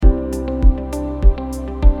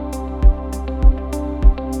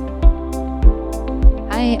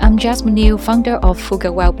Jasmine Liu, founder of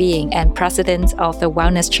Fuga Wellbeing and president of the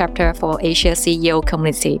Wellness Chapter for Asia CEO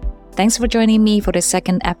Community. Thanks for joining me for the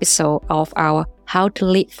second episode of our How to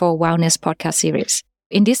Lead for Wellness podcast series.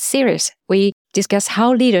 In this series, we discuss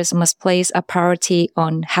how leaders must place a priority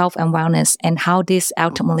on health and wellness and how this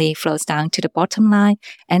ultimately flows down to the bottom line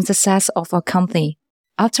and success of a company.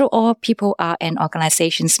 After all, people are an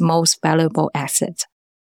organization's most valuable asset.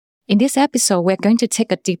 In this episode, we're going to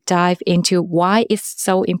take a deep dive into why it's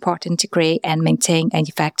so important to create and maintain an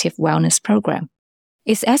effective wellness program.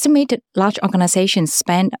 It's estimated large organizations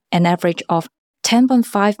spend an average of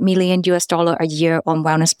 $10.5 million a year on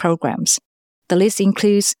wellness programs. The list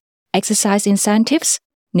includes exercise incentives,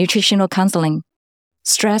 nutritional counseling,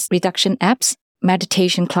 stress reduction apps,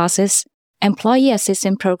 meditation classes, employee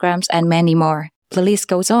assistance programs, and many more. The list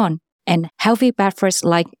goes on, and healthy breakfast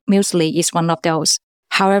like muesli is one of those.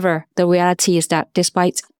 However, the reality is that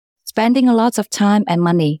despite spending a lot of time and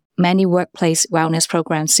money, many workplace wellness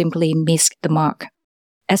programs simply miss the mark.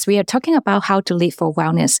 As we are talking about how to lead for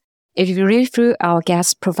wellness, if you read through our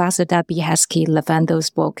guest, Professor Debbie Heskey-Levando's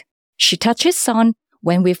book, she touches on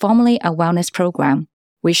when we formulate a wellness program,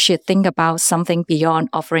 we should think about something beyond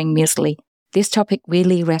offering muesli. This topic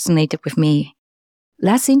really resonated with me.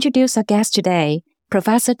 Let's introduce our guest today,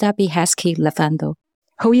 Professor Debbie Heskey-Levando,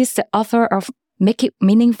 who is the author of Make It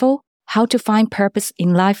Meaningful, How to Find Purpose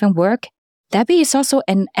in Life and Work. Debbie is also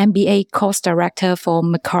an MBA course director for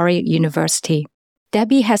Macquarie University.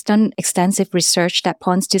 Debbie has done extensive research that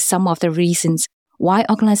points to some of the reasons why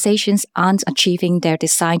organizations aren't achieving their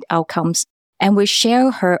desired outcomes, and will share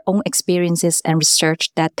her own experiences and research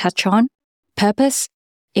that touch on purpose,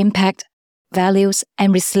 impact, values,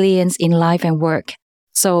 and resilience in life and work.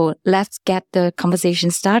 So let's get the conversation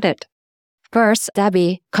started. First,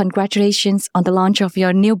 Debbie, congratulations on the launch of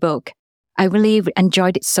your new book. I really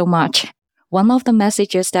enjoyed it so much. One of the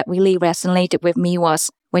messages that really resonated with me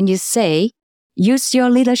was when you say, use your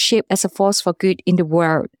leadership as a force for good in the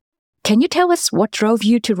world. Can you tell us what drove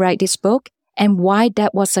you to write this book and why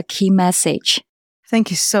that was a key message?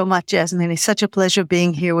 Thank you so much, Jasmine. It's such a pleasure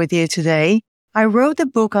being here with you today. I wrote the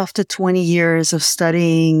book after 20 years of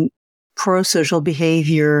studying pro-social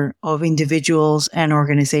behavior of individuals and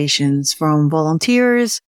organizations, from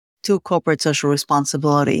volunteers to corporate social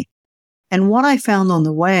responsibility. And what I found on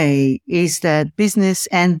the way is that business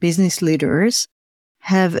and business leaders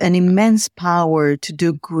have an immense power to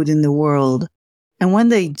do good in the world. And when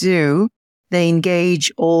they do, they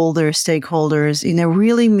engage all their stakeholders in a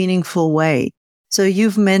really meaningful way. So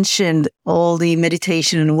you've mentioned all the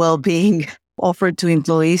meditation and well-being offered to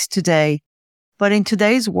employees today. But in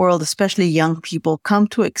today's world, especially young people come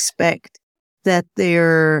to expect that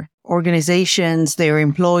their organizations, their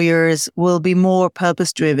employers will be more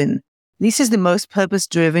purpose-driven. This is the most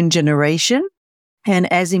purpose-driven generation.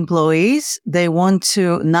 And as employees, they want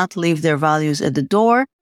to not leave their values at the door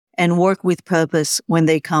and work with purpose when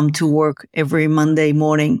they come to work every Monday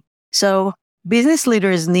morning. So business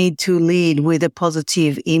leaders need to lead with a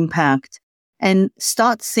positive impact and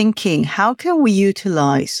start thinking, how can we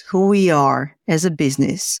utilize who we are as a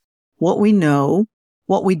business, what we know,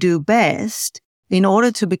 what we do best in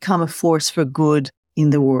order to become a force for good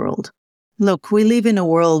in the world? Look, we live in a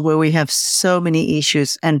world where we have so many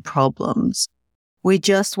issues and problems. We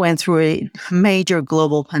just went through a major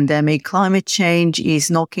global pandemic. Climate change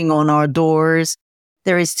is knocking on our doors.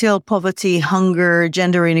 There is still poverty, hunger,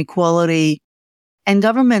 gender inequality, and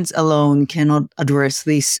governments alone cannot address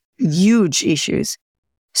these huge issues.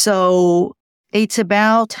 So it's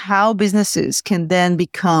about how businesses can then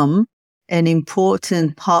become an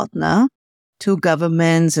important partner to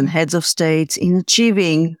governments and heads of states in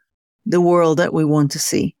achieving the world that we want to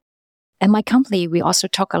see. At my company, we also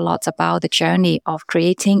talk a lot about the journey of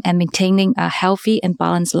creating and maintaining a healthy and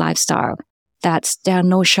balanced lifestyle, that there are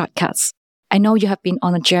no shortcuts. I know you have been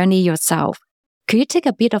on a journey yourself. Could you take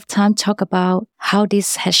a bit of time to talk about how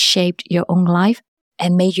this has shaped your own life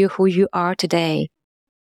and made you who you are today?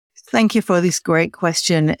 Thank you for this great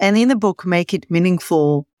question. And in the book, Make It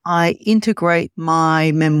Meaningful, I integrate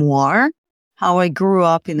my memoir, how I grew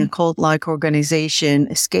up in a cult-like organization,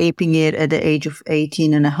 escaping it at the age of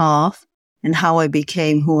 18 and a half, and how I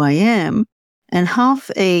became who I am, and have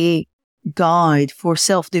a guide for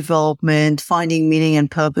self-development, finding meaning and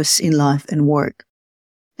purpose in life and work.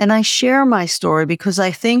 And I share my story because I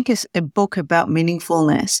think a book about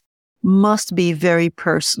meaningfulness must be very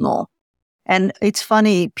personal. And it's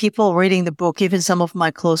funny, people reading the book, even some of my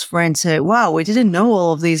close friends say, wow, we didn't know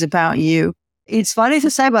all of these about you. It's funny to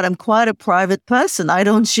say, but I'm quite a private person. I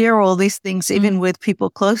don't share all these things even with people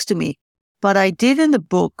close to me. But I did in the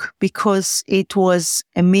book because it was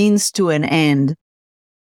a means to an end.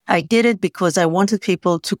 I did it because I wanted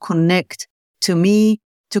people to connect to me,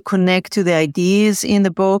 to connect to the ideas in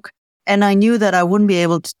the book. And I knew that I wouldn't be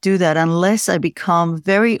able to do that unless I become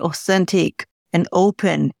very authentic and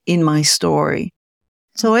open in my story.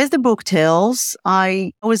 So as the book tells,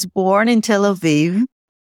 I was born in Tel Aviv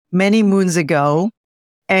many moons ago.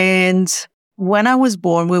 And when I was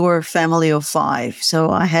born, we were a family of 5. So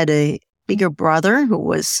I had a bigger brother who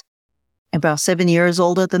was about 7 years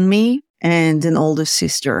older than me and an older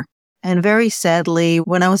sister. And very sadly,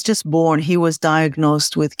 when I was just born, he was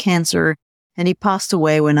diagnosed with cancer and he passed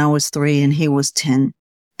away when I was 3 and he was 10.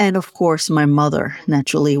 And of course, my mother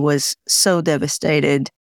naturally was so devastated.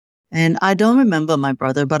 And I don't remember my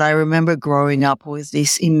brother, but I remember growing up with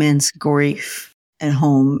this immense grief at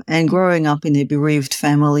home. And growing up in a bereaved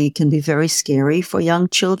family can be very scary for young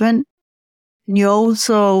children. And you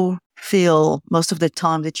also feel most of the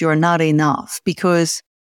time that you're not enough because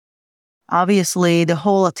obviously the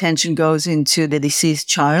whole attention goes into the deceased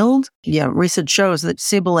child. Research shows that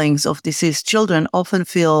siblings of deceased children often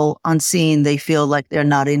feel unseen. They feel like they're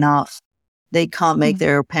not enough. They can't make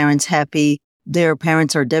their parents happy. Their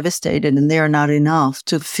parents are devastated and they're not enough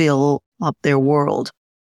to fill up their world.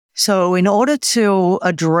 So in order to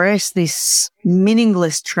address this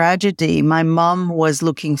meaningless tragedy, my mom was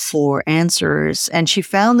looking for answers and she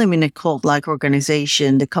found them in a cult-like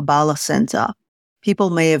organization, the Kabbalah Center.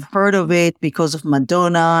 People may have heard of it because of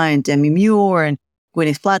Madonna and Demi Moore and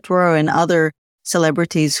Gwyneth Paltrow and other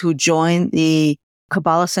celebrities who joined the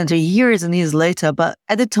Kabbalah Center years and years later. But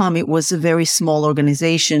at the time, it was a very small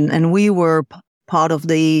organization and we were part of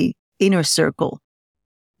the inner circle,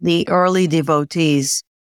 the early devotees.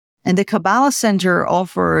 And the Kabbalah Center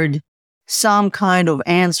offered some kind of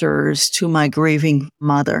answers to my grieving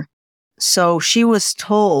mother. So she was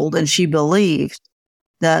told and she believed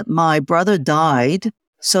that my brother died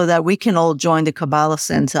so that we can all join the Kabbalah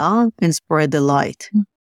Center and spread the light.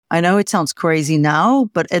 I know it sounds crazy now,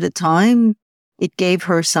 but at the time, it gave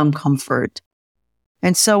her some comfort.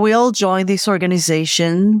 And so we all joined this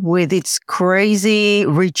organization with its crazy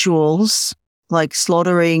rituals, like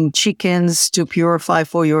slaughtering chickens to purify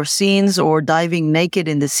for your sins or diving naked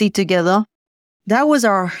in the sea together. That was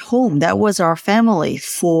our home. That was our family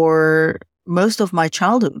for most of my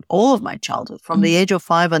childhood, all of my childhood, from the age of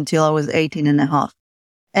 5 until I was 18 and a half.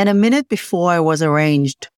 And a minute before I was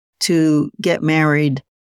arranged to get married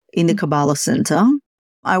in the Kabbalah Center,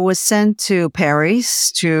 I was sent to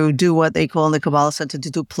Paris to do what they call in the Kabbalah Center, to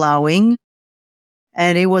do plowing.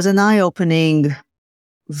 And it was an eye-opening,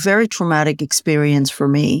 very traumatic experience for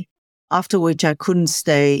me, after which I couldn't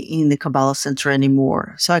stay in the Kabbalah Center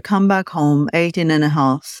anymore. So I come back home, 18 and a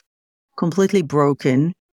half, completely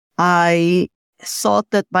broken. I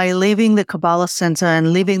thought that by leaving the Kabbalah Center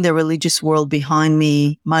and leaving the religious world behind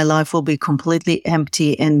me, my life will be completely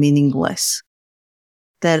empty and meaningless,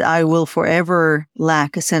 that I will forever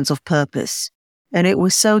lack a sense of purpose. And it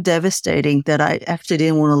was so devastating that I actually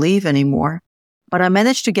didn't want to leave anymore. But I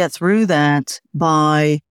managed to get through that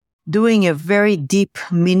by doing a very deep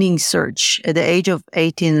meaning search at the age of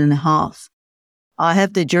 18 and a half. I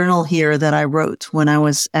have the journal here that I wrote when I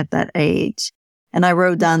was at that age. And I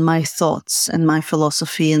wrote down my thoughts and my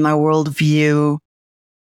philosophy and my worldview.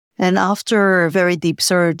 And after a very deep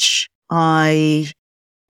search, I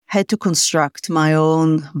had to construct my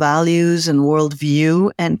own values and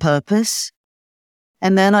worldview and purpose.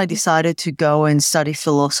 And then I decided to go and study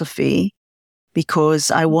philosophy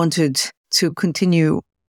because I wanted to continue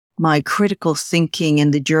my critical thinking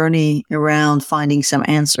and the journey around finding some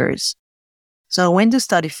answers. So I went to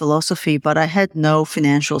study philosophy, but I had no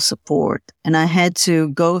financial support and I had to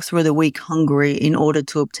go through the week hungry in order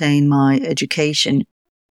to obtain my education.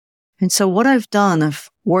 And so what I've done, I've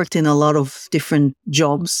worked in a lot of different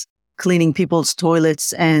jobs, cleaning people's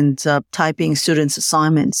toilets and typing students'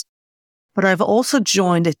 assignments. But I've also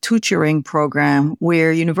joined a tutoring program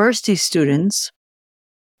where university students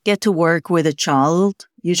get to work with a child,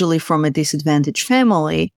 usually from a disadvantaged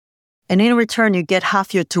family, and in return, you get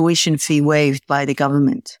half your tuition fee waived by the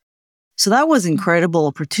government. So that was an incredible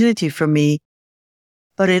opportunity for me,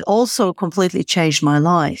 but it also completely changed my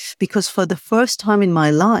life because for the first time in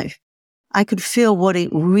my life, I could feel what it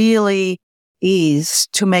really is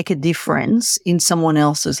to make a difference in someone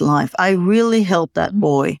else's life. I really helped that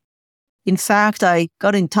boy. In fact, I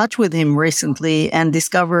got in touch with him recently and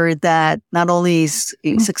discovered that not only is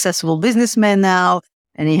he a successful businessman now,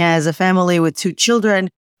 and he has a family with 2 children,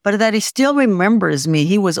 but that he still remembers me.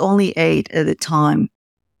 He was only 8 at the time.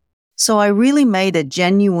 So I really made a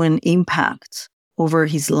genuine impact over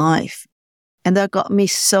his life. And that got me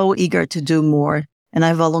so eager to do more. And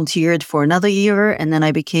I volunteered for another year, and then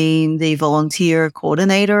I became the volunteer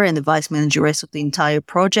coordinator and the vice manageress of the entire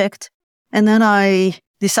project. And then I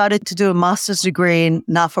decided to do a master's degree in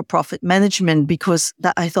not-for-profit management because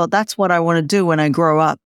I thought that's what I want to do when I grow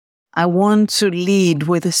up. I want to lead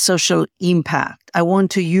with a social impact. I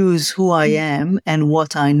want to use who I am and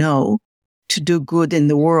what I know to do good in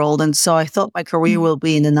the world. And so I thought my career will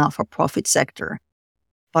be in the not-for-profit sector.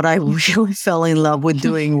 But I really fell in love with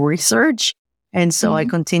doing research. And so I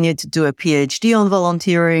continued to do a PhD on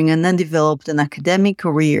volunteering and then developed an academic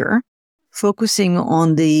career focusing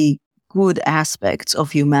on the good aspects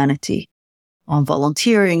of humanity, on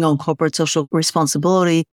volunteering, on corporate social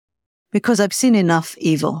responsibility, because I've seen enough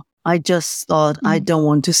evil. I just thought I don't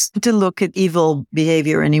want to look at evil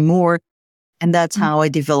behavior anymore. And that's how I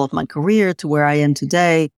developed my career to where I am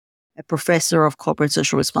today, a professor of corporate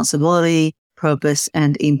social responsibility, purpose,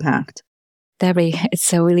 and impact. Debbie,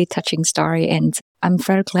 it's a really touching story. And I'm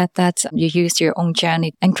very glad that you used your own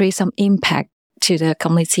journey and create some impact to the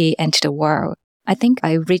community and to the world. I think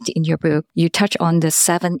I read in your book, you touch on the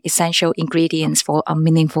 7 essential ingredients for a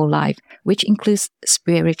meaningful life, which includes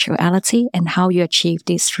spirituality and how you achieve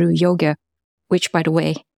this through yoga, which, by the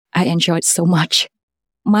way, I enjoyed so much.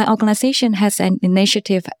 My organization has an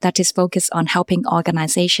initiative that is focused on helping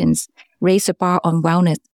organizations raise the bar on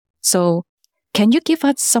wellness. So can you give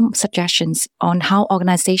us some suggestions on how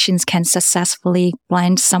organizations can successfully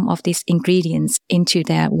blend some of these ingredients into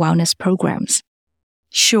their wellness programs?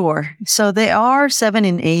 Sure. So there are 7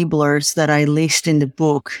 enablers that I list in the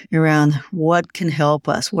book around what can help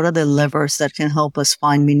us. What are the levers that can help us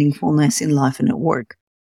find meaningfulness in life and at work?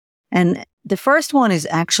 And the first one is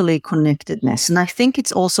actually connectedness. And I think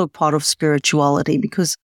it's also part of spirituality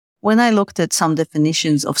because when I looked at some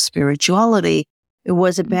definitions of spirituality, it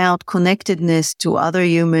was about connectedness to other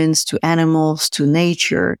humans, to animals, to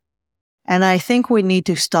nature. And I think we need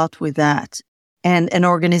to start with that. And an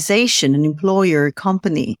organization, an employer, a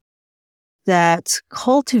company that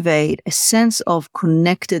cultivate a sense of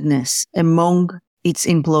connectedness among its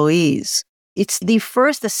employees, it's the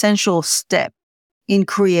first essential step in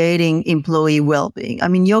creating employee well-being. I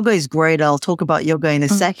mean, yoga is great. I'll talk about yoga in a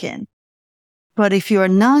second. But if you are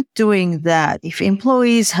not doing that, if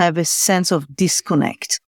employees have a sense of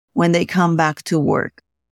disconnect when they come back to work,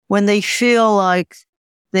 when they feel like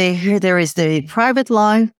there is the private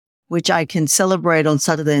life, which I can celebrate on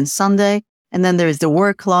Saturday and Sunday, and then there is the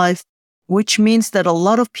work life, which means that a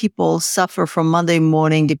lot of people suffer from Monday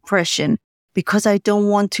morning depression because I don't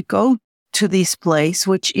want to go to this place,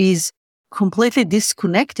 which is completely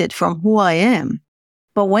disconnected from who I am.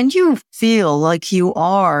 But when you feel like you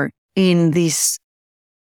are in this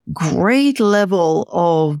great level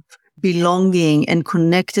of belonging and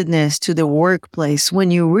connectedness to the workplace,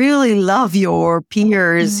 when you really love your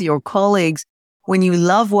peers, your colleagues, when you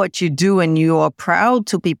love what you do and you are proud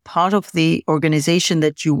to be part of the organization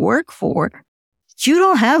that you work for, you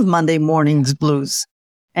don't have Monday mornings blues.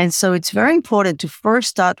 And so it's very important to first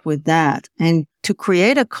start with that and to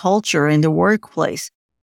create a culture in the workplace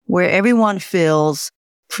where everyone feels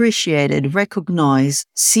appreciated, recognized,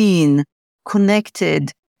 seen,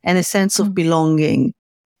 connected, and a sense of belonging.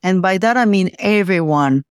 And by that, I mean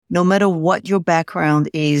everyone, no matter what your background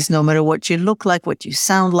is, no matter what you look like, what you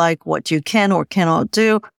sound like, what you can or cannot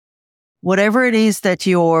do, whatever it is that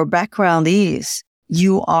your background is,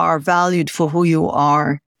 you are valued for who you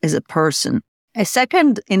are as a person. A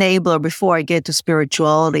second enabler before I get to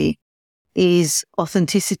spirituality is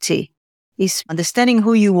authenticity, is understanding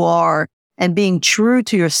who you are and being true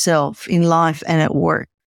to yourself in life and at work.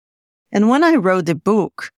 And when I wrote the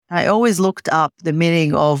book, I always looked up the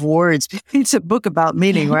meaning of words. It's a book about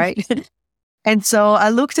meaning, right? And so I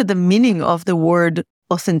looked at the meaning of the word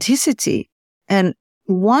authenticity. And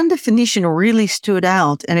one definition really stood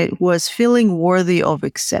out, and it was feeling worthy of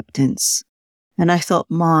acceptance. And I thought,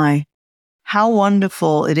 how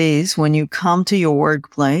wonderful it is when you come to your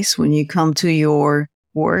workplace, when you come to your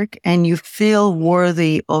work, and you feel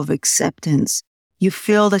worthy of acceptance. You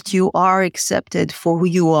feel that you are accepted for who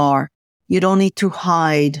you are. You don't need to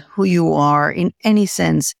hide who you are in any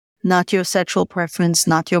sense, not your sexual preference,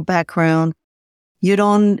 not your background. You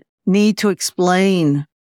don't need to explain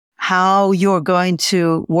how you're going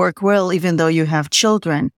to work well, even though you have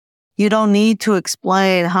children. You don't need to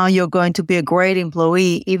explain how you're going to be a great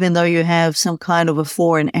employee, even though you have some kind of a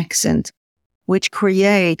foreign accent, which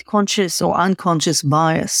create conscious or unconscious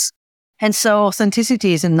bias. And so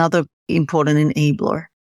authenticity is another important enabler.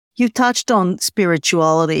 You touched on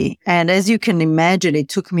spirituality, and as you can imagine, it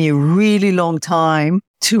took me a really long time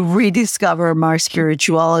to rediscover my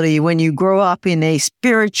spirituality. When you grow up in a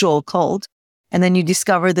spiritual cult, and then you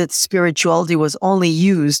discover that spirituality was only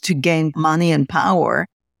used to gain money and power,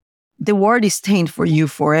 the word is stained for you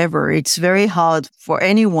forever. It's very hard for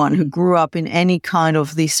anyone who grew up in any kind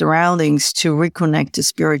of these surroundings to reconnect to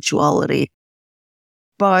spirituality.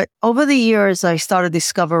 But over the years, I started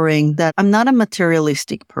discovering that I'm not a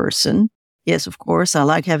materialistic person. Yes, of course, I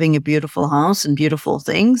like having a beautiful house and beautiful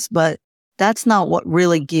things, but that's not what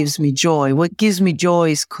really gives me joy. What gives me joy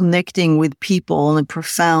is connecting with people on a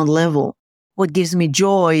profound level. What gives me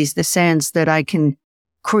joy is the sense that I can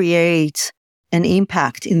create an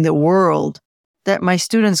impact in the world, that my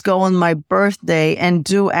students go on my birthday and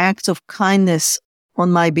do acts of kindness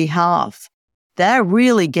on my behalf. That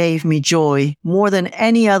really gave me joy more than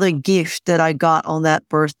any other gift that I got on that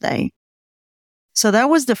birthday. So that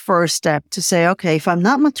was the first step to say, okay, if I'm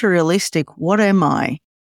not materialistic, what am I?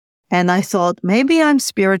 And I thought, maybe I'm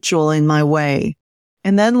spiritual in my way.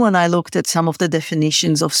 And then when I looked at some of the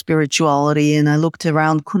definitions of spirituality and I looked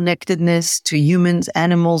around connectedness to humans,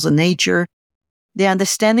 animals, and nature, the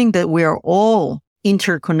understanding that we are all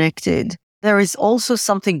interconnected, there is also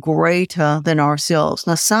something greater than ourselves.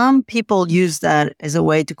 Now, some people use that as a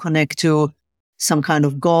way to connect to some kind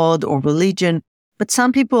of God or religion, but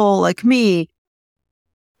some people like me,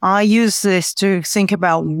 I use this to think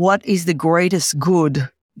about what is the greatest good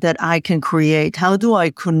that I can create? How do I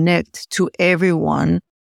connect to everyone?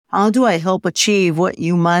 How do I help achieve what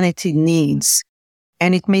humanity needs?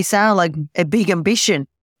 And it may sound like a big ambition,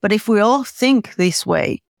 but if we all think this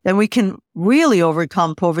way, then we can really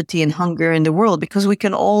overcome poverty and hunger in the world because we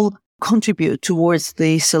can all contribute towards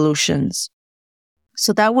these solutions.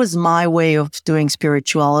 So that was my way of doing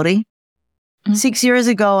spirituality. 6 years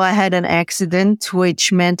ago, I had an accident,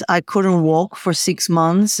 which meant I couldn't walk for 6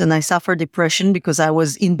 months, and I suffered depression because I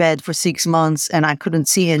was in bed for 6 months and I couldn't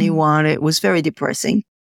see anyone. It was very depressing.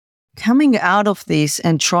 Coming out of this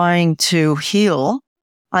and trying to heal,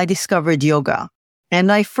 I discovered yoga.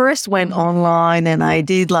 And I first went online and I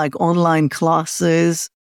did like online classes.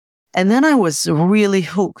 And then I was really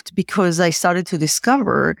hooked because I started to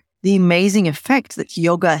discover the amazing effect that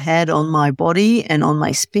yoga had on my body and on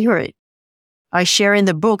my spirit. I share in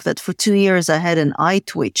the book that for 2 years I had an eye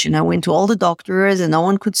twitch and I went to all the doctors and no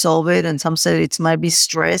one could solve it. And some said it might be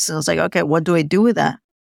stress. And I was like, okay, what do I do with that?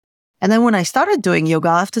 And then when I started doing yoga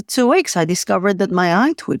after 2 weeks, I discovered that my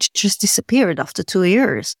eye twitch just disappeared after 2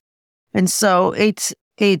 years. And so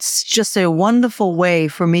it's just a wonderful way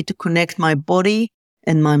for me to connect my body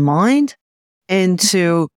and my mind and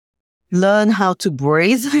to learn how to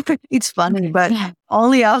breathe. It's funny, but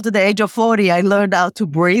only after the age of 40, I learned how to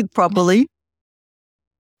breathe properly.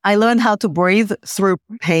 I learned how to breathe through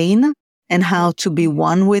pain and how to be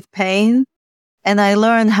one with pain. And I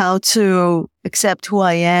learned how to accept who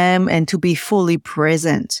I am and to be fully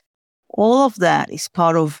present. All of that is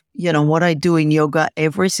part of, what I do in yoga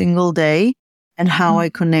every single day and how I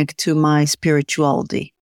connect to my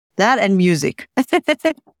spirituality. That and music.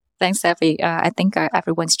 Thanks, Effie. I think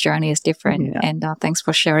everyone's journey is different. And thanks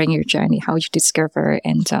for sharing your journey, how you discover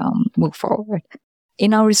and move forward.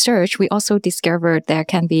 In our research, we also discovered there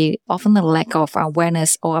can be often a lack of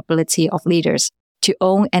awareness or ability of leaders to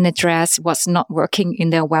own and address what's not working in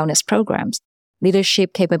their wellness programs.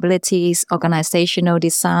 Leadership capabilities, organizational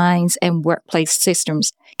designs, and workplace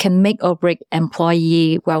systems can make or break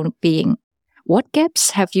employee well-being. What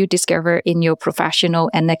gaps have you discovered in your professional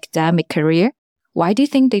and academic career? Why do you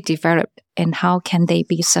think they developed, and how can they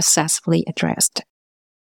be successfully addressed?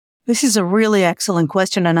 This is a really excellent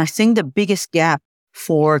question. And I think the biggest gap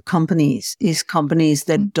for companies is companies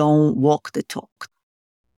that don't walk the talk.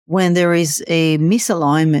 When there is a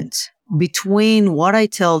misalignment between what I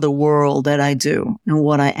tell the world that I do and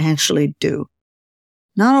what I actually do,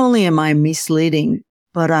 not only am I misleading,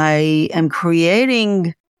 but I am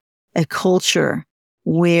creating a culture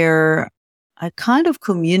where I kind of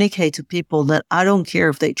communicate to people that I don't care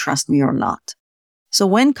if they trust me or not. So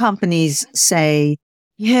when companies say,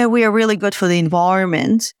 yeah, we are really good for the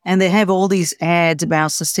environment, and they have all these ads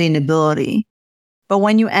about sustainability, but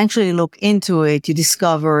when you actually look into it, you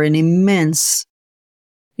discover an immense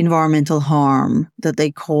environmental harm that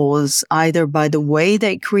they cause either by the way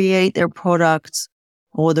they create their products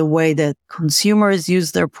or the way that consumers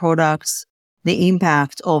use their products, the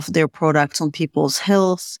impact of their products on people's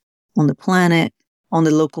health, on the planet, on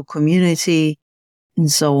the local community,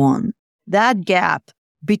 and so on. That gap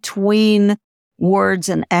between words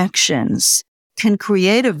and actions can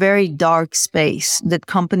create a very dark space that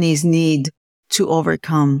companies need to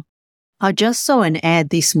overcome. I just saw an ad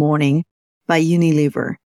this morning by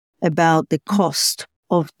Unilever about the cost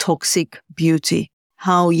of toxic beauty,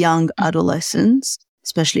 how young adolescents,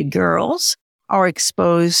 especially girls, are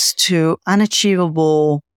exposed to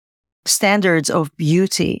unachievable standards of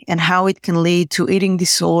beauty and how it can lead to eating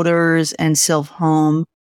disorders and self-harm.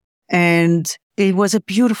 And it was a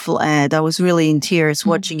beautiful ad. I was really in tears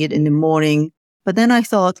watching it in the morning. But then I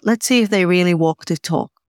thought, let's see if they really walk the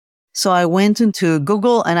talk. So I went into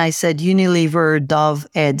Google and I said Unilever Dove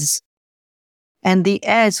ads. And the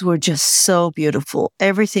ads were just so beautiful.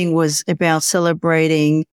 Everything was about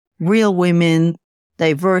celebrating real women,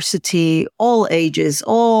 diversity, all ages,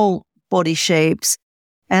 all body shapes.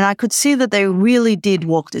 And I could see that they really did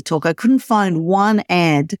walk the talk. I couldn't find one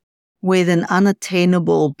ad with an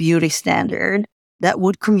unattainable beauty standard that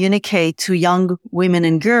would communicate to young women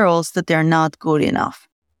and girls that they're not good enough.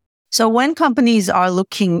 So when companies are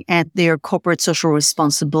looking at their corporate social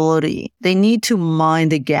responsibility, they need to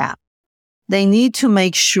mind the gap. They need to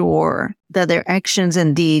make sure that their actions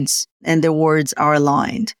and deeds and their words are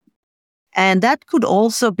aligned. And that could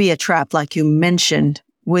also be a trap, like you mentioned,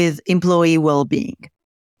 with employee well-being.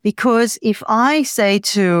 Because if I say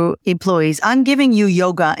to employees, I'm giving you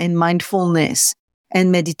yoga and mindfulness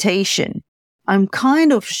and meditation, I'm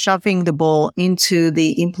kind of shoving the ball into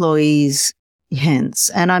the employees' hands.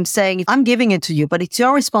 And I'm saying, I'm giving it to you, but it's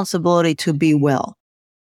your responsibility to be well.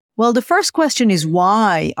 Well, the first question is,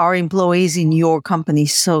 why are employees in your company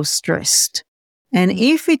so stressed? And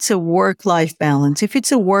if it's a work-life balance, if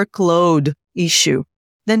it's a workload issue,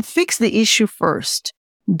 then fix the issue first.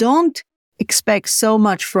 Don't expect so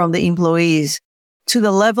much from the employees to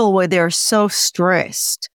the level where they're so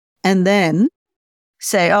stressed and then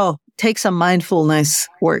say, oh, take some mindfulness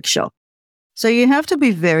workshop. So you have to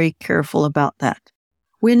be very careful about that.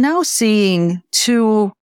 We're now seeing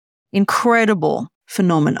two incredible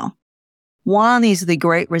phenomena. One is the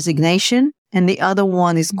Great Resignation, and the other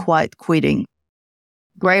one is quiet quitting.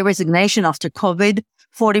 Great Resignation after COVID,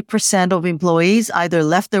 40% of employees either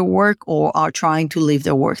left their work or are trying to leave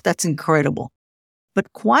their work. That's incredible.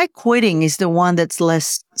 But quiet quitting is the one that's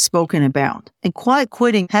less spoken about. And quiet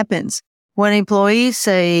quitting happens when employees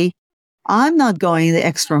say, I'm not going the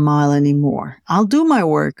extra mile anymore. I'll do my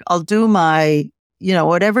work. I'll do my,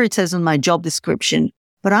 whatever it says in my job description.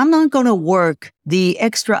 But I'm not going to work the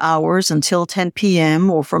extra hours until 10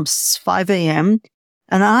 p.m. or from 5 a.m.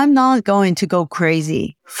 And I'm not going to go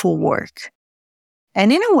crazy for work.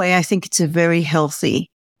 And in a way, I think it's a very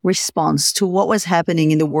healthy response to what was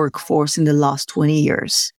happening in the workforce in the last 20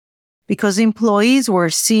 years. Because employees were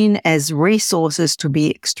seen as resources to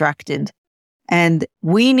be extracted. And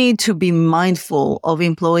we need to be mindful of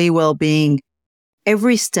employee well-being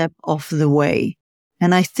every step of the way.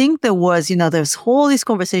 And I think there was, there's all this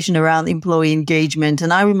conversation around employee engagement.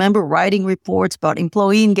 And I remember writing reports about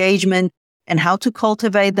employee engagement and how to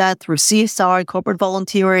cultivate that through CSR and corporate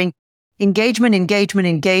volunteering. Engagement.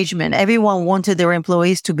 Everyone wanted their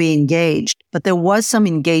employees to be engaged, but there was some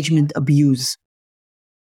engagement abuse.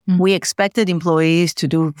 We expected employees to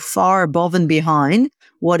do far above and behind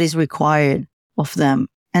what is required of them.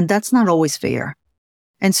 And that's not always fair.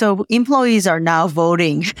 And so employees are now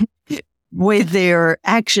voting with their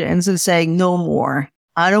actions and saying, no more.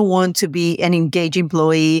 I don't want to be an engaged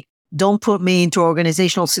employee. Don't put me into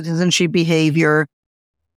organizational citizenship behavior.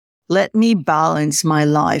 Let me balance my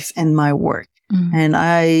life and my work. And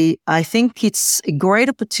I think it's a great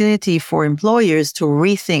opportunity for employers to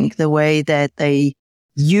rethink the way that they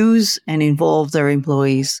use and involve their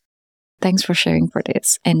employees. Thanks for sharing for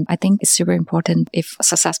this. And I think it's super important if a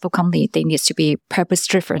successful company, they need to be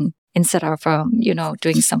purpose-driven instead of,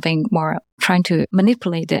 doing something more, trying to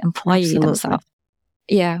manipulate the employee themselves.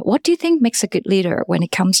 Yeah. What do you think makes a good leader when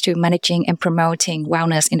it comes to managing and promoting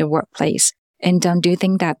wellness in the workplace? And do you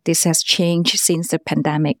think that this has changed since the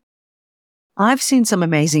pandemic? I've seen some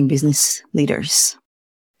amazing business leaders.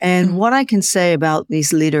 And what I can say about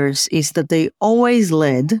these leaders is that they always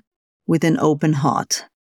led with an open heart.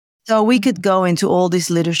 So we could go into all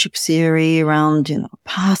this leadership theory around,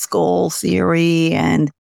 path goal theory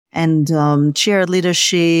and shared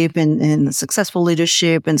leadership and successful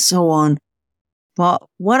leadership and so on. But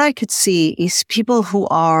what I could see is people who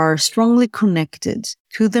are strongly connected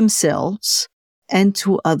to themselves and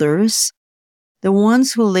to others, the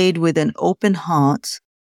ones who lead with an open heart,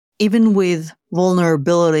 even with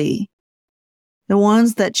vulnerability, the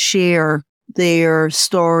ones that share their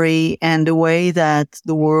story and the way that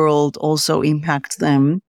the world also impacts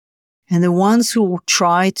them, and the ones who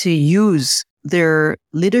try to use their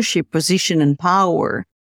leadership position and power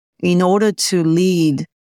in order to lead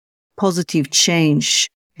positive change.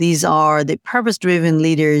 These are the purpose-driven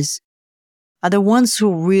leaders, are the ones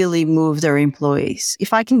who really move their employees.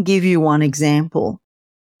 If I can give you one example,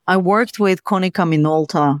 I worked with Konica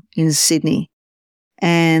Minolta in Sydney.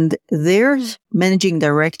 And their managing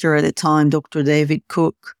director at the time, Dr. David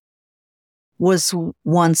Cook, was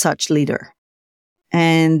one such leader.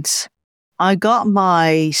 And I got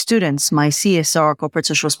my students, my CSR, corporate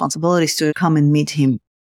social responsibility students, come and meet him.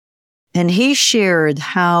 And he shared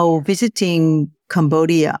how visiting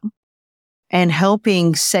Cambodia and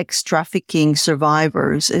helping sex trafficking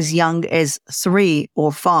survivors as young as 3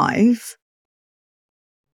 or 5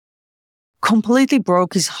 completely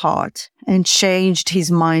broke his heart and changed his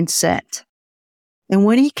mindset. And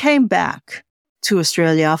when he came back to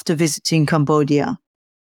Australia after visiting Cambodia,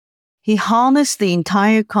 he harnessed the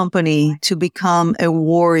entire company to become a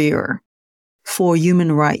warrior for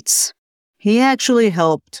human rights. He actually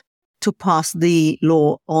helped to pass the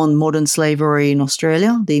law on modern slavery in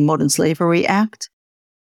Australia, the Modern Slavery Act,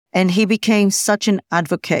 and he became such an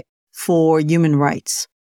advocate for human rights.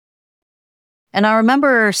 And I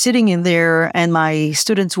remember sitting in there and my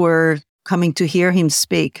students were coming to hear him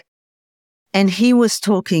speak, and he was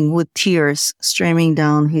talking with tears streaming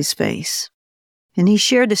down his face. And he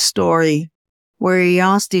shared a story where he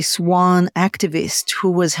asked this one activist who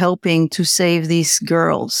was helping to save these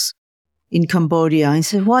girls in Cambodia. He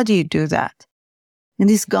said, "Why do you do that?" And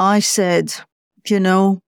this guy said,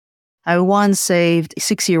 I once saved a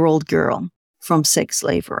 6-year-old girl from sex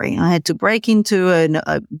slavery. I had to break into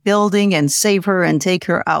a building and save her and take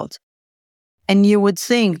her out. And you would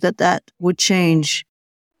think that that would change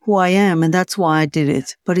who I am, and that's why I did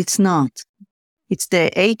it. But it's not. It's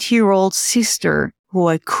the 8-year-old sister who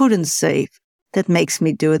I couldn't save that makes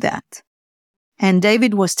me do that. And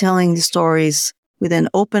David was telling the stories with an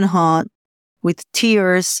open heart, with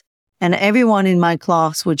tears, and everyone in my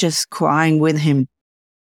class were just crying with him.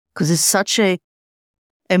 Because it's such a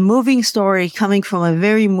moving story coming from a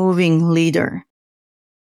very moving leader.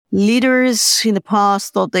 Leaders in the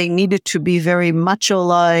past thought they needed to be very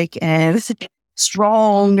macho-like and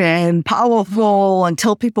strong and powerful and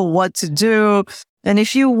tell people what to do. And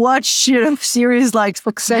if you watch series like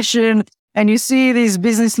Succession and you see these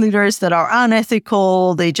business leaders that are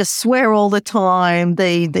unethical, they just swear all the time,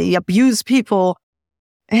 they abuse people.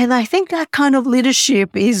 And I think that kind of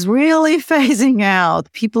leadership is really phasing out.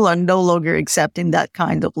 People are no longer accepting that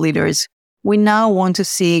kind of leaders. We now want to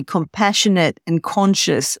see compassionate and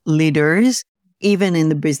conscious leaders, even in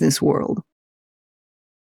the business world.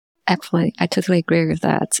 Actually, I totally agree with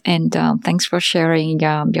that. And thanks for sharing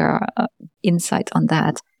your insight on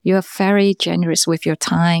that. You are very generous with your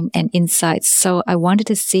time and insights. So I wanted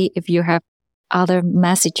to see if you have other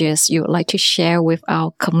messages you would like to share with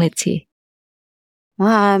our community.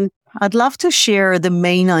 I'd love to share the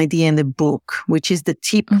main idea in the book, which is the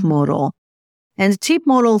TIP model. And the TIP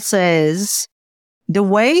model says the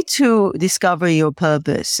way to discover your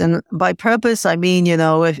purpose, and by purpose, I mean,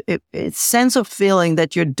 a sense of feeling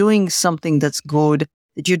that you're doing something that's good,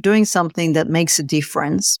 that you're doing something that makes a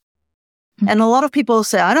difference. And a lot of people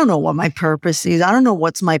say, I don't know what my purpose is. I don't know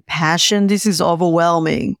what's my passion. This is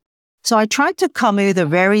overwhelming. So I tried to come with a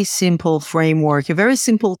very simple framework, a very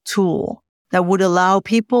simple tool that would allow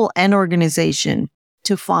people and organization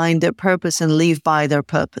to find their purpose and live by their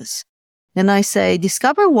purpose. And I say,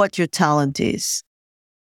 discover what your talent is.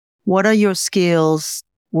 What are your skills?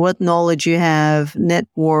 What knowledge you have,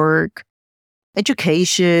 network,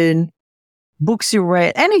 education, books you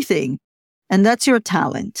read, anything. And that's your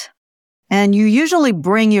talent. And you usually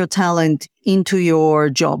bring your talent into your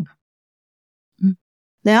job.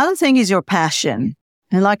 The other thing is your passion.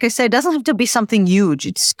 And like I said, it doesn't have to be something huge.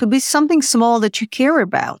 It could be something small that you care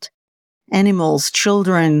about. Animals,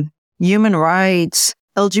 children, human rights,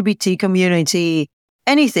 LGBT community,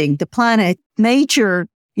 anything, the planet, nature,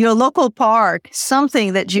 your local park,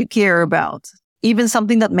 something that you care about. Even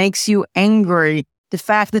something that makes you angry. The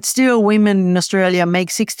fact that still women in Australia make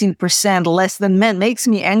 16% less than men makes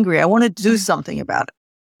me angry. I want to do something about it.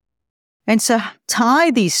 And so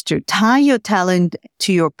tie these two, tie your talent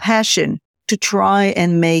to your passion to try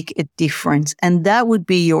and make a difference. And that would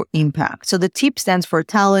be your impact. So the TIP stands for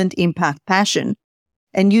talent, impact, passion.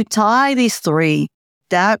 And you tie these three,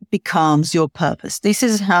 that becomes your purpose. This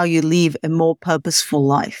is how you live a more purposeful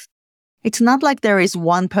life. It's not like there is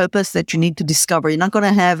one purpose that you need to discover. You're not going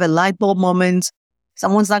to have a light bulb moment.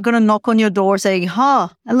 Someone's not going to knock on your door saying,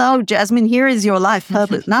 hello, Jasmine, here is your life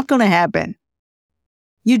purpose. Not going to happen.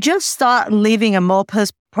 You just start living a more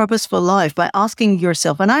purposeful life by asking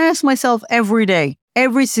yourself, and I ask myself every day,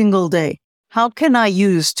 every single day, how can I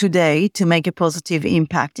use today to make a positive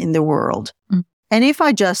impact in the world? And if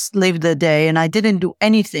I just lived the day and I didn't do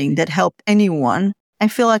anything that helped anyone, I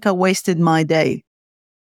feel like I wasted my day.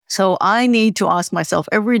 So I need to ask myself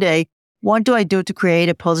every day, what do I do to create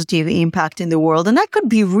a positive impact in the world? And that could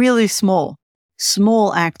be really small.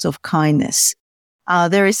 small acts of kindness.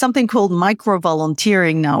 There is something called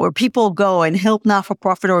micro-volunteering now, where people go and help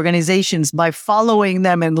not-for-profit organizations by following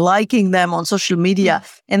them and liking them on social media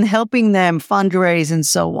and helping them fundraise and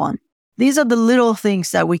so on. These are the little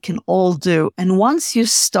things that we can all do. And once you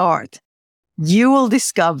start, you will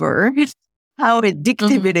discover how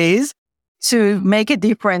addictive it is to make a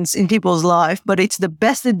difference in people's life, but it's the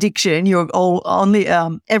best addiction you're only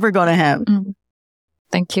ever going to have.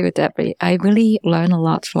 Thank you, Debbie. I really learned a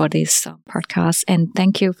lot for this podcast, and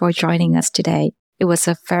thank you for joining us today. It was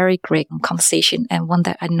a very great conversation, and one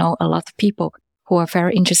that I know a lot of people who are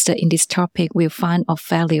very interested in this topic will find of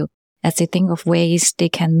value as they think of ways they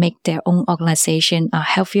can make their own organization a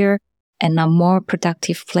healthier and a more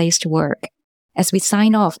productive place to work. As we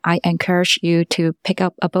sign off, I encourage you to pick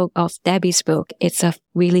up a book of Debbie's book. It's a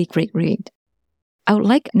really great read. I would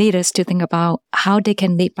like leaders to think about how they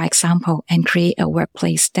can lead by example and create a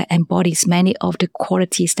workplace that embodies many of the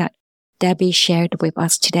qualities that Debbie shared with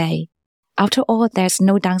us today. After all, there's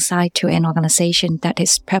no downside to an organization that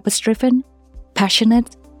is purpose-driven,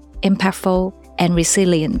 passionate, impactful, and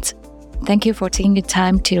resilient. Thank you for taking the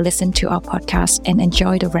time to listen to our podcast and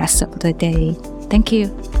enjoy the rest of the day. Thank you.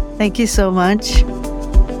 Thank you so much.